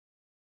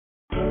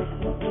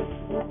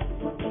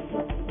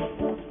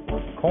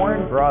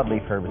corn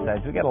broadleaf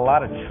herbicides. We got a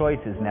lot of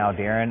choices now,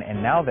 Darren,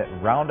 and now that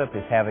Roundup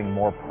is having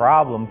more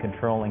problem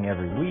controlling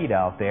every weed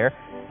out there,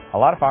 a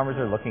lot of farmers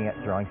are looking at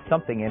throwing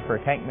something in for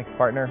a tank mix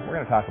partner. We're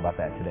going to talk about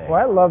that today. Well,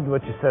 I loved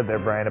what you said there,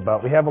 Brian,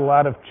 about we have a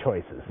lot of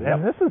choices. Yep.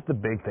 And this is the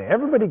big thing.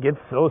 Everybody gets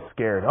so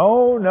scared.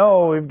 Oh,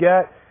 no, we've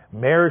got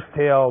mare's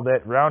tail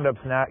that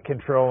Roundup's not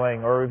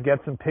controlling, or we've got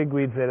some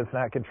pigweeds that it's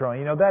not controlling.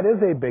 You know, that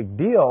is a big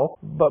deal,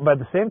 but by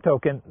the same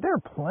token, there are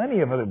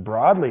plenty of other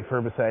broadleaf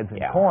herbicides in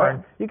corn.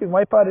 Right. You can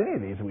wipe out any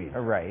of these weeds.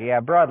 Right, yeah,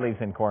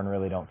 broadleaves in corn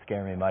really don't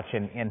scare me much,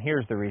 and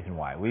here's the reason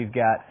why. We've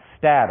got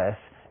Status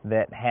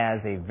that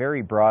has a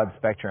very broad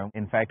spectrum.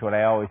 In fact, what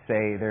I always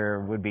say,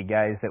 there would be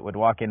guys that would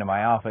walk into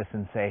my office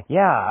and say,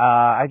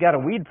 I got a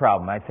weed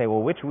problem. I'd say,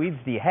 well, which weeds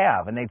do you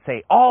have? And they'd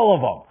say, all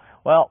of them.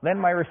 Well, then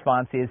my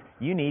response is,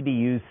 you need to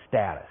use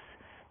Status.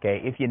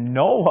 Okay, if you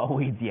know what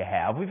weeds you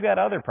have, we've got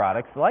other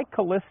products like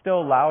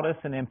Callisto, Loudus,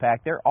 and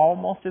Impact. They're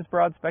almost as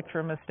broad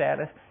spectrum as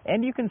Status,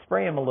 and you can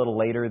spray them a little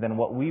later than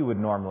what we would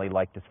normally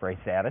like to spray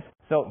Status.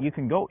 So you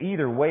can go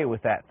either way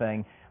with that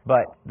thing,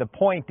 but the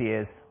point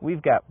is,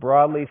 we've got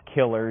broadleaf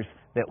killers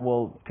that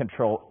will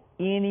control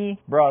any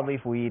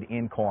broadleaf weed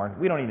in corn.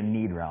 We don't even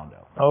need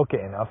Roundup.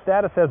 Okay, now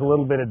Status has a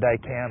little bit of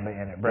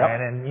dicamba in it,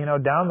 Brian, and you know,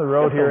 down the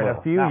road here in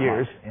a few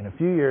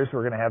years,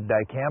 we're going to have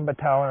dicamba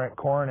tolerant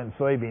corn and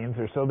soybeans,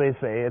 or so they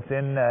say. It's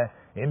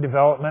in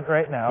development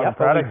right now. Yep, the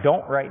products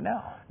don't right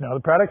now. No,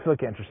 the products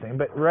look interesting,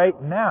 but right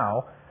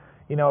now,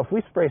 you know, if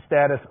we spray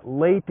Status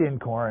late in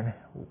corn,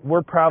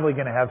 we're probably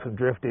going to have some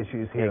drift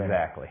issues here.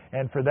 Exactly.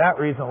 And for that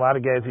reason, a lot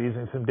of guys are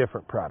using some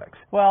different products.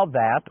 Well,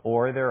 that,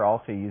 or they're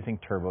also using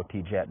turbo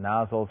T-jet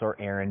nozzles or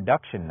air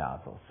induction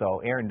nozzles.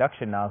 So air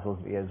induction nozzles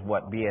is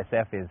what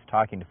BASF is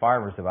talking to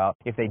farmers about.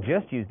 If they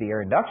just use the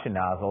air induction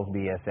nozzles,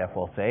 BASF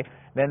will say,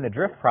 then the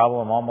drift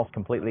problem almost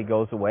completely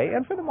goes away.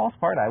 And for the most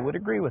part, I would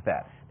agree with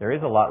that. There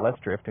is a lot less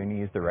drift when you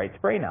use the right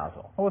spray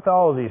nozzle. With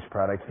all of these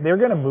products, they're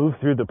going to move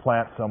through the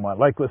plant somewhat.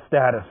 Like with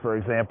Status, for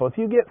example, if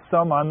you get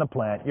some on the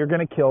plant, you're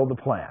going to kill the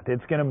plant.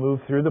 It's going to move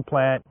through the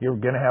plant. You're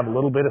going to have a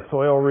little bit of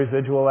soil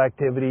residual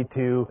activity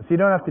too. So you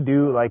don't have to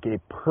do like a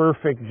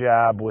perfect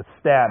job with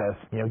Status,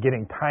 you know,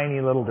 getting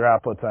tiny little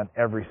droplets on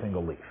every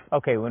single leaf.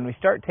 Okay, when we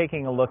start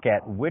taking a look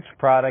at which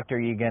product are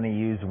you going to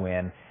use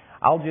when,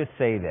 I'll just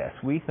say this.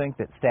 We think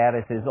that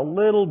Status is a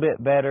little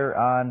bit better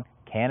on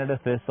Canada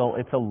thistle.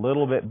 It's a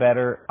little bit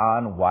better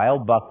on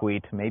wild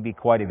buckwheat, maybe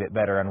quite a bit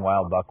better on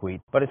wild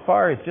buckwheat. But as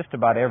far as just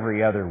about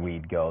every other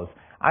weed goes,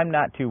 I'm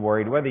not too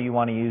worried whether you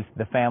want to use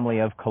the family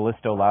of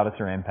Callisto, Loudus,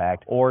 or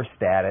Impact, or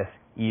Status,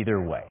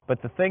 either way.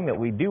 But the thing that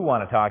we do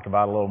want to talk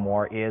about a little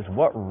more is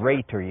what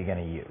rate are you going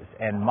to use?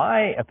 And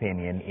my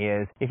opinion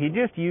is if you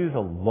just use a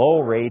low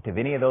rate of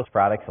any of those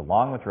products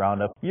along with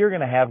Roundup, you're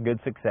going to have good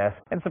success.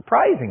 And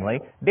surprisingly,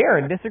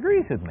 Darren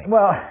disagrees with me.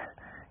 Well,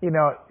 you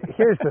know,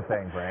 here's the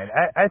thing, Brian.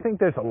 I think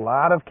there's a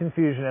lot of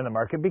confusion in the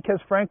market because,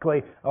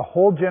 frankly, a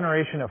whole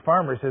generation of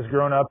farmers has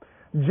grown up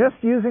just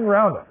using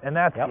Roundup, and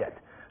that's it.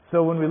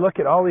 So when we look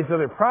at all these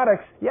other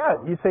products,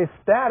 you say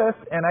Status,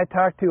 and I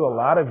talk to a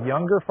lot of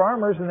younger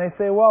farmers, and they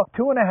say, well,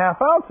 2.5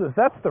 ounces,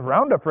 that's the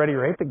Roundup Ready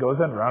rate that goes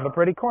on Roundup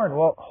Ready corn.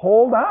 Well,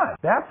 hold on.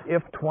 That's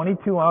if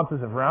 22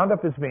 ounces of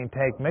Roundup is being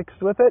tank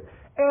mixed with it,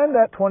 and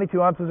that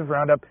 22 ounces of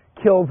Roundup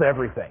kills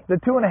everything. The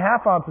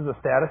 2.5 ounces of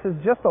Status is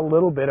just a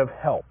little bit of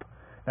help.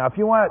 Now, if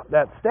you want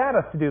that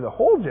Status to do the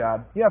whole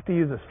job, you have to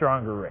use a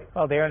stronger rate.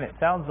 Well, Darren, it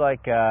sounds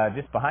like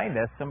just behind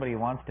us, somebody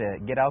wants to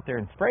get out there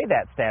and spray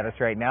that Status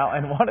right now.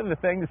 And one of the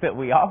things that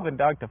we often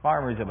talk to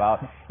farmers about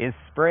is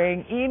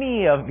spraying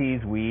any of these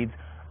weeds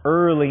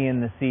early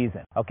in the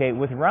season. Okay,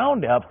 with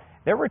Roundup,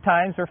 there were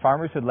times where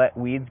farmers would let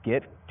weeds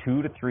get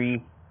 2 to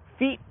 3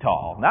 feet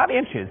tall, not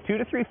inches, 2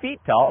 to 3 feet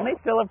tall, and they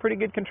still have pretty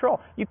good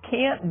control. You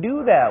can't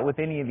do that with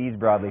any of these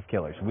broadleaf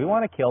killers. We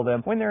want to kill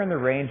them when they're in the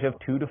range of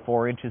 2 to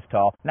 4 inches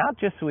tall, not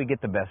just so we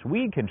get the best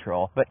weed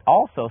control, but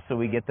also so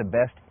we get the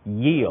best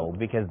yield,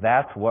 because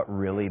that's what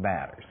really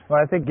matters.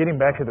 Well, I think getting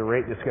back to the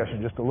rate discussion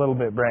just a little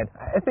bit, Brian,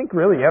 I think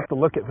really you have to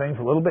look at things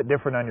a little bit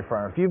different on your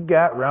farm. If you've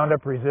got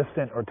Roundup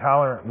resistant or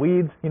tolerant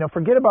weeds, you know,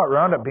 forget about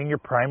Roundup being your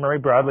primary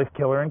broadleaf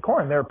killer in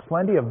corn. There are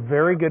plenty of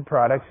very good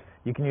products.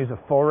 You can use a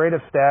full rate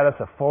of Status,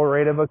 a full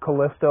rate of a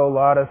Callisto,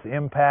 Loudus,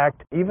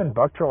 Impact, even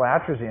Buctril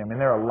atrazine. I mean,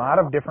 there are a lot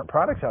of different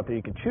products out there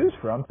you can choose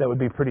from that would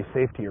be pretty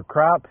safe to your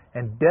crop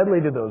and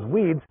deadly to those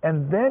weeds.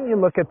 And then you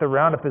look at the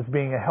Roundup as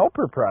being a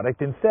helper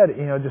product. Instead,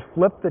 you know, just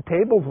flip the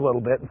tables a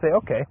little bit and say,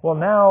 okay, well,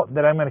 now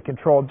that I'm going to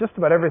control just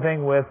about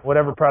everything with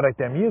whatever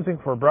product I'm using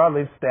for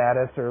broadleaf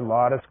Status or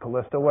Loudus,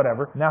 Callisto,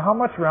 whatever, now how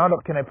much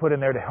Roundup can I put in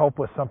there to help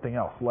with something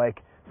else,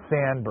 like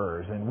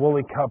sandburrs and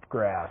woolly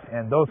cupgrass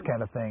and those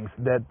kind of things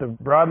that the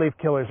broadleaf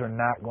killers are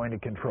not going to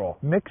control.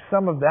 Mix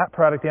some of that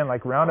product in,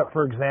 like Roundup,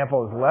 for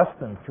example, is less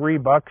than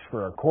 $3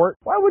 for a quart.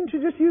 Why wouldn't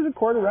you just use a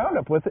quart of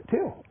Roundup with it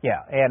too?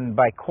 Yeah, and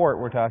by quart,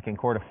 we're talking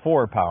quart of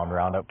 4-pound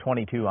Roundup,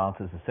 22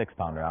 ounces of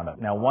 6-pound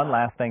Roundup. Now, one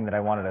last thing that I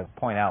wanted to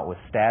point out with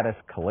Status,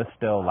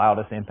 Callisto,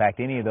 Loudus,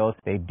 Impact, any of those,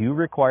 they do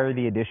require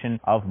the addition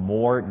of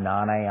more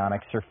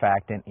non-ionic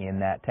surfactant in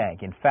that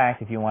tank. In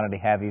fact, if you wanted to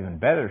have even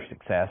better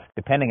success,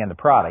 depending on the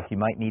product, you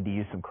might need need to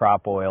use some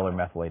crop oil or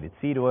methylated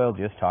seed oil,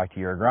 just talk to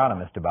your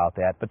agronomist about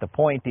that. But the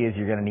point is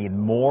you're going to need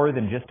more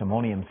than just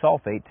ammonium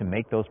sulfate to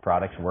make those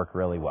products work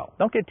really well.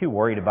 Don't get too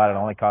worried about it. It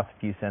only costs a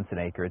few cents an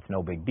acre. It's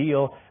no big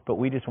deal, but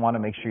we just want to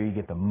make sure you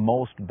get the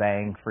most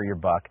bang for your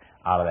buck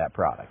out of that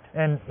product.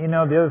 And the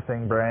other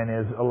thing, Brian,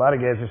 is a lot of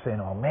guys are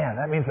saying, oh man,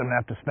 that means I'm going to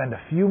have to spend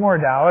a few more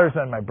dollars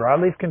on my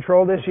broadleaf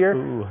control this year.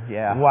 Ooh,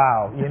 yeah.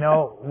 Wow.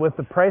 With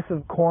the price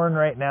of corn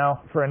right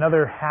now, for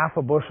another half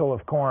a bushel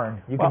of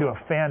corn, you can do a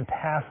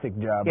fantastic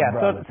job.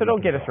 Yeah, so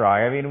don't get us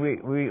wrong. I mean,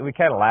 we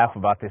kind of laugh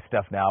about this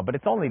stuff now, but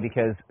it's only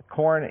because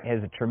corn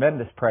has a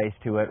tremendous price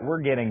to it.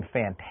 We're getting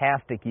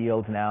fantastic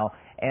yields now.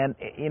 And,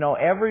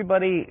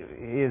 everybody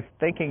is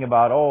thinking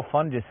about,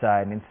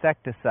 fungicide and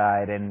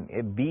insecticide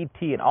and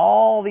BT and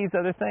all these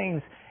other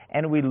things,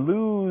 and we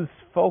lose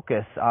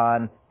focus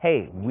on,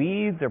 hey,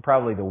 weeds are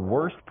probably the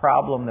worst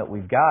problem that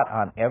we've got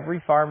on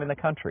every farm in the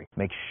country.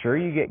 Make sure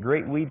you get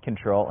great weed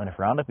control, and if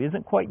Roundup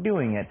isn't quite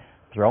doing it,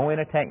 throw in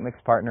a tank mix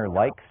partner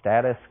like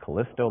Status,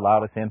 Callisto,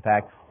 Loudus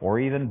Impact, or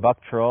even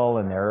Bucktrol,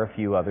 and there are a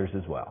few others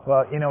as well.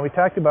 Well, we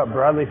talked about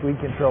broadleaf weed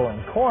control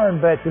in corn,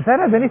 but does that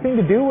have anything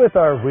to do with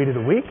our Weed of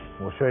the Week?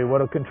 We'll show you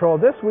what will control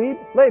this weed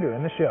later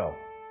in the show.